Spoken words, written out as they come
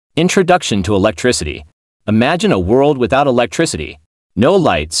Introduction to electricity. Imagine a world without electricity. No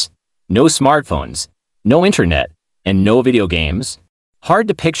lights, no smartphones, no internet, and no video games. Hard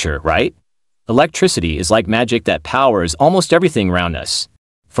to picture, right? Electricity is like magic that powers almost everything around us,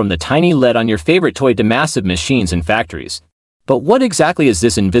 from the tiny LED on your favorite toy to massive machines in factories. But what exactly is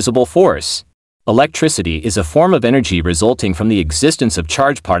this invisible force? Electricity is a form of energy resulting from the existence of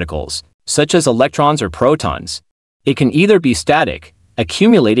charged particles, such as electrons or protons. It can either be static,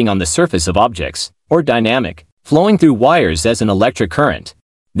 accumulating on the surface of objects, or dynamic, flowing through wires as an electric current.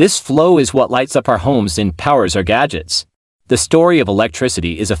 This flow is what lights up our homes and powers our gadgets. The story of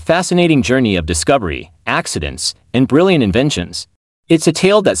electricity is a fascinating journey of discovery, accidents, and brilliant inventions. It's a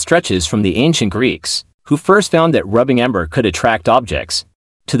tale that stretches from the ancient Greeks, who first found that rubbing amber could attract objects,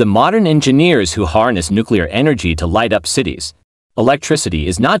 to the modern engineers who harness nuclear energy to light up cities. Electricity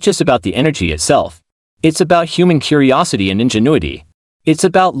is not just about the energy itself. It's about human curiosity and ingenuity. It's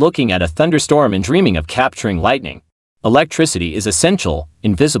about looking at a thunderstorm and dreaming of capturing lightning. Electricity is essential,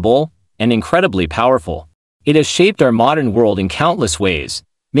 invisible, and incredibly powerful. It has shaped our modern world in countless ways,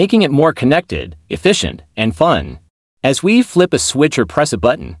 making it more connected, efficient, and fun. As we flip a switch or press a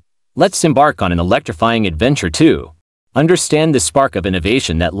button, let's embark on an electrifying adventure too. Understand the spark of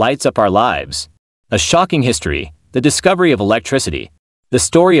innovation that lights up our lives. A shocking history, the discovery of electricity. The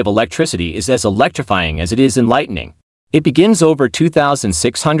story of electricity is as electrifying as it is enlightening. It begins over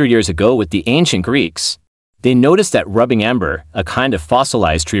 2,600 years ago with the ancient Greeks. They noticed that rubbing amber, a kind of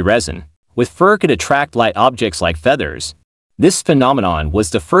fossilized tree resin, with fur could attract light objects like feathers. This phenomenon was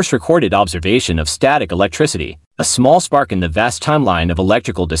the first recorded observation of static electricity, a small spark in the vast timeline of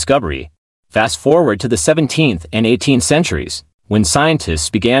electrical discovery. Fast forward to the 17th and 18th centuries, when scientists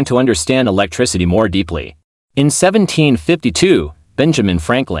began to understand electricity more deeply. In 1752, Benjamin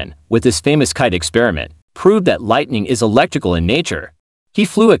Franklin, with his famous kite experiment, proved that lightning is electrical in nature. He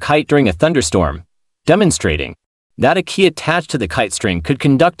flew a kite during a thunderstorm, demonstrating that a key attached to the kite string could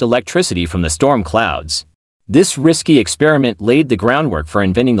conduct electricity from the storm clouds. This risky experiment laid the groundwork for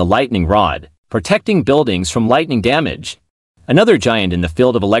inventing the lightning rod, protecting buildings from lightning damage. Another giant in the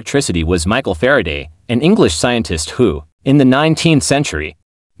field of electricity was Michael Faraday, an English scientist who, in the 19th century,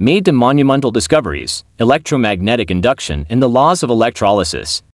 made the monumental discoveries, electromagnetic induction and the laws of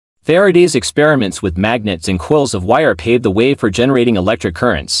electrolysis. Faraday's experiments with magnets and coils of wire paved the way for generating electric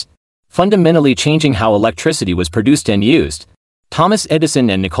currents, fundamentally changing how electricity was produced and used. Thomas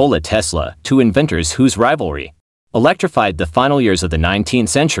Edison and Nikola Tesla, two inventors whose rivalry electrified the final years of the 19th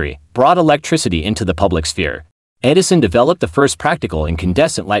century, brought electricity into the public sphere. Edison developed the first practical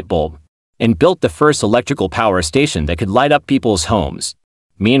incandescent light bulb and built the first electrical power station that could light up people's homes.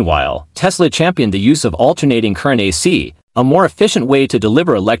 Meanwhile, Tesla championed the use of alternating current AC, a more efficient way to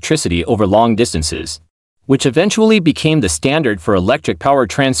deliver electricity over long distances, which eventually became the standard for electric power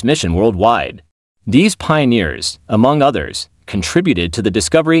transmission worldwide. These pioneers, among others, contributed to the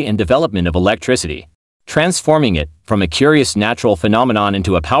discovery and development of electricity, transforming it from a curious natural phenomenon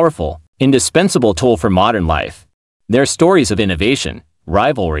into a powerful, indispensable tool for modern life. Their stories of innovation,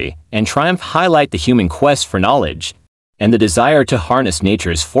 rivalry, and triumph highlight the human quest for knowledge and the desire to harness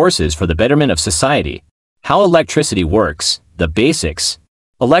nature's forces for the betterment of society. How electricity works, the basics.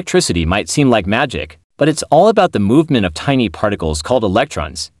 Electricity might seem like magic, but it's all about the movement of tiny particles called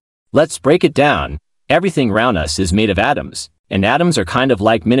electrons. Let's break it down. Everything around us is made of atoms, and atoms are kind of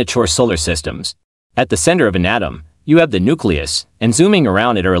like miniature solar systems. At the center of an atom, you have the nucleus, and zooming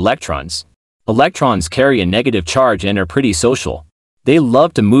around it are electrons. Electrons carry a negative charge and are pretty social. They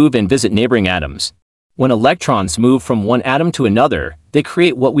love to move and visit neighboring atoms. When electrons move from one atom to another, they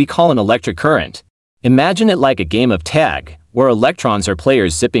create what we call an electric current. Imagine it like a game of tag, where electrons are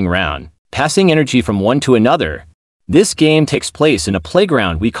players zipping around, passing energy from one to another. This game takes place in a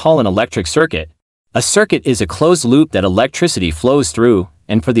playground we call an electric circuit. A circuit is a closed loop that electricity flows through,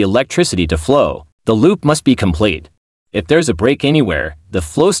 and for the electricity to flow, the loop must be complete. If there's a break anywhere, the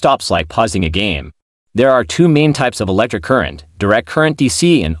flow stops like pausing a game. There are two main types of electric current, direct current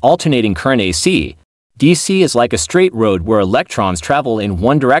DC and alternating current AC. DC is like a straight road where electrons travel in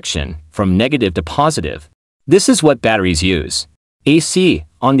one direction, from negative to positive. This is what batteries use. AC,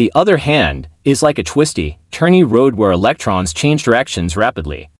 on the other hand, is like a twisty, turny road where electrons change directions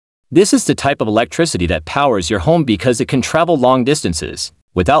rapidly. This is the type of electricity that powers your home because it can travel long distances,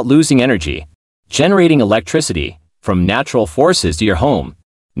 without losing energy, generating electricity from natural forces to your home.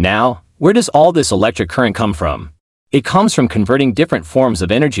 Now, where does all this electric current come from? It comes from converting different forms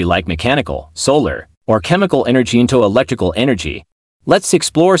of energy like mechanical, solar, or chemical energy into electrical energy. Let's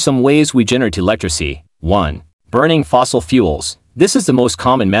explore some ways we generate electricity. 1. Burning fossil fuels. This is the most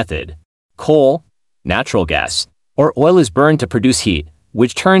common method. Coal, natural gas, or oil is burned to produce heat,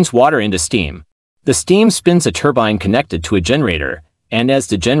 which turns water into steam. The steam spins a turbine connected to a generator, and as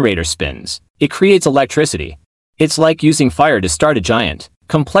the generator spins, it creates electricity. It's like using fire to start a giant,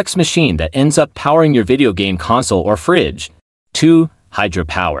 complex machine that ends up powering your video game console or fridge. 2.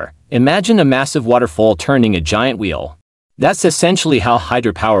 Hydropower. Imagine a massive waterfall turning a giant wheel. That's essentially how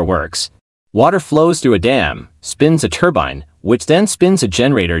hydropower works. Water flows through a dam, spins a turbine, which then spins a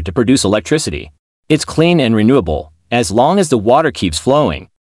generator to produce electricity. It's clean and renewable, as long as the water keeps flowing.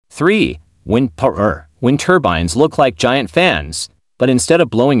 3. Wind power. Wind turbines look like giant fans, but instead of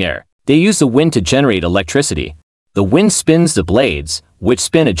blowing air, they use the wind to generate electricity. The wind spins the blades, which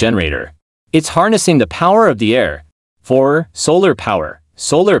spin a generator. It's harnessing the power of the air. 4. Solar power.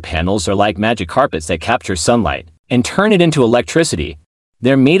 Solar panels are like magic carpets that capture sunlight and turn it into electricity.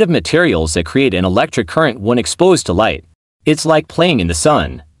 They're made of materials that create an electric current when exposed to light. It's like playing in the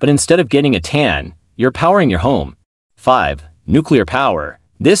sun, but instead of getting a tan, you're powering your home. 5. Nuclear power.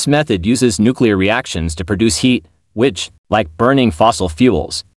 This method uses nuclear reactions to produce heat, which, like burning fossil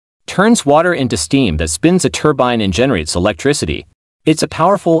fuels, turns water into steam that spins a turbine and generates electricity. It's a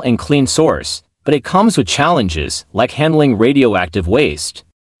powerful and clean source, but it comes with challenges like handling radioactive waste.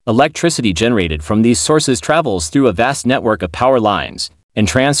 Electricity generated from these sources travels through a vast network of power lines and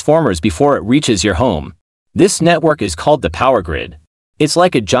transformers before it reaches your home. This network is called the power grid. It's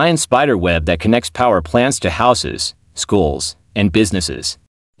like a giant spider web that connects power plants to houses, schools, and businesses,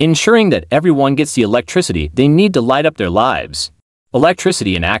 ensuring that everyone gets the electricity they need to light up their lives.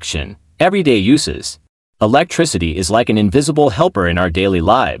 Electricity in action. Everyday uses. Electricity is like an invisible helper in our daily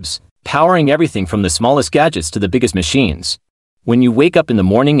lives, powering everything from the smallest gadgets to the biggest machines. When you wake up in the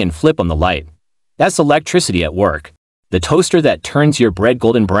morning and flip on the light, that's electricity at work. The toaster that turns your bread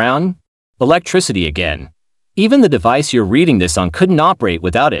golden brown? Electricity again. Even the device you're reading this on couldn't operate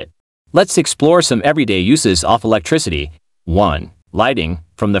without it. Let's explore some everyday uses of electricity. 1. Lighting.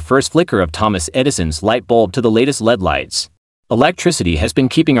 From the first flicker of Thomas Edison's light bulb to the latest LED lights, electricity has been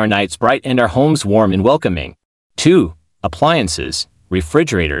keeping our nights bright and our homes warm and welcoming. 2. Appliances.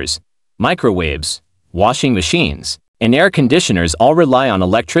 Refrigerators, microwaves, washing machines, and air conditioners all rely on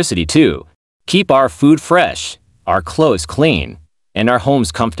electricity to keep our food fresh, our clothes clean, and our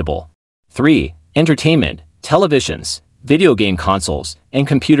homes comfortable. 3. Entertainment. Televisions, video game consoles, and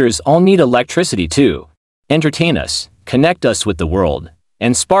computers all need electricity to entertain us, connect us with the world,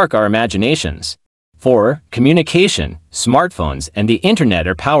 and spark our imaginations. 4. Communication. Smartphones and the internet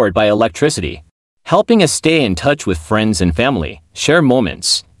are powered by electricity, helping us stay in touch with friends and family, share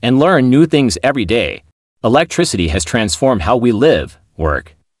moments, and learn new things every day. Electricity has transformed how we live,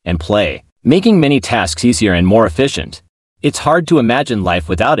 work, and play, making many tasks easier and more efficient. It's hard to imagine life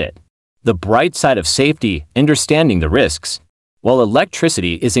without it. The bright side of safety, understanding the risks. While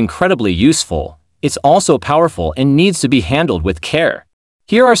electricity is incredibly useful, it's also powerful and needs to be handled with care.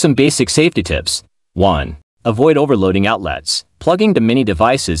 Here are some basic safety tips. 1. Avoid overloading outlets. Plugging too many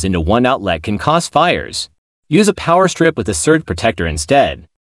devices into one outlet can cause fires. Use a power strip with a surge protector instead.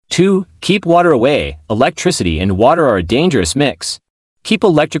 2. Keep water away. Electricity and water are a dangerous mix. Keep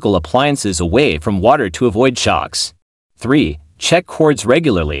electrical appliances away from water to avoid shocks. 3. Check cords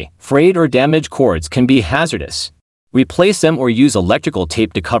regularly. Frayed or damaged cords can be hazardous. Replace them or use electrical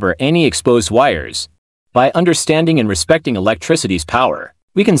tape to cover any exposed wires. By understanding and respecting electricity's power,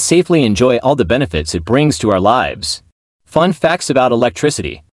 we can safely enjoy all the benefits it brings to our lives. Fun facts about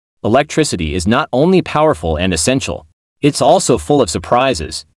electricity. Electricity is not only powerful and essential, it's also full of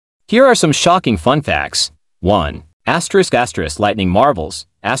surprises. Here are some shocking fun facts. 1. Lightning marvels.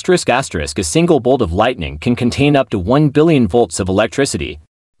 A single bolt of lightning can contain up to 1 billion volts of electricity.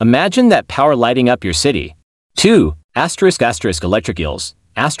 Imagine that power lighting up your city. 2. Electric eels.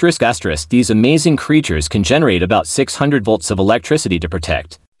 These amazing creatures can generate about 600 volts of electricity to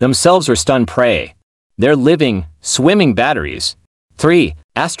protect themselves or stun prey. They're living, swimming batteries. 3.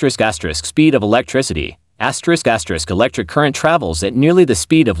 Speed of electricity. Electric current travels at nearly the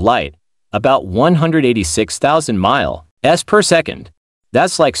speed of light, about 186,000 miles per second.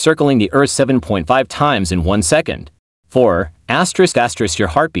 That's like circling the Earth 7.5 times in 1 second. 4. Your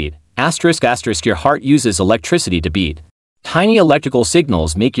heartbeat. Your heart uses electricity to beat. Tiny electrical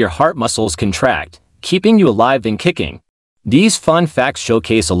signals make your heart muscles contract, keeping you alive and kicking. These fun facts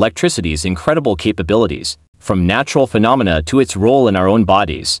showcase electricity's incredible capabilities, from natural phenomena to its role in our own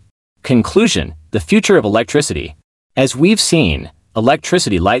bodies. Conclusion: the future of electricity. As we've seen,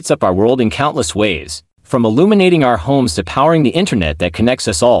 electricity lights up our world in countless ways, from illuminating our homes to powering the internet that connects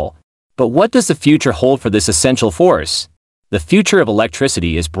us all. But what does the future hold for this essential force? The future of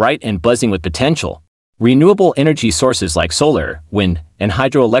electricity is bright and buzzing with potential. Renewable energy sources like solar, wind, and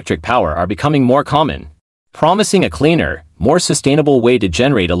hydroelectric power are becoming more common. promising a cleaner, more sustainable way to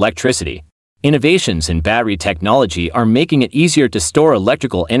generate electricity. Innovations in battery technology are making it easier to store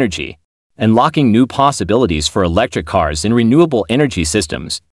electrical energy, unlocking new possibilities for electric cars and renewable energy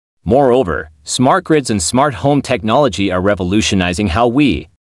systems. Moreover, smart grids and smart home technology are revolutionizing how we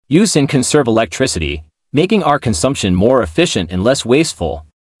use and conserve electricity, making our consumption more efficient and less wasteful.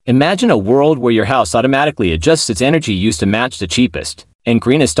 Imagine a world where your house automatically adjusts its energy use to match the cheapest and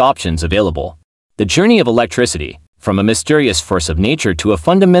greenest options available. The journey of electricity, from a mysterious force of nature to a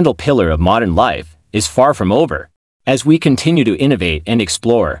fundamental pillar of modern life, is far from over. As we continue to innovate and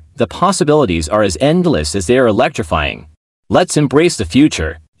explore, the possibilities are as endless as they are electrifying. Let's embrace the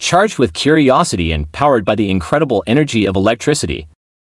future, charged with curiosity and powered by the incredible energy of electricity.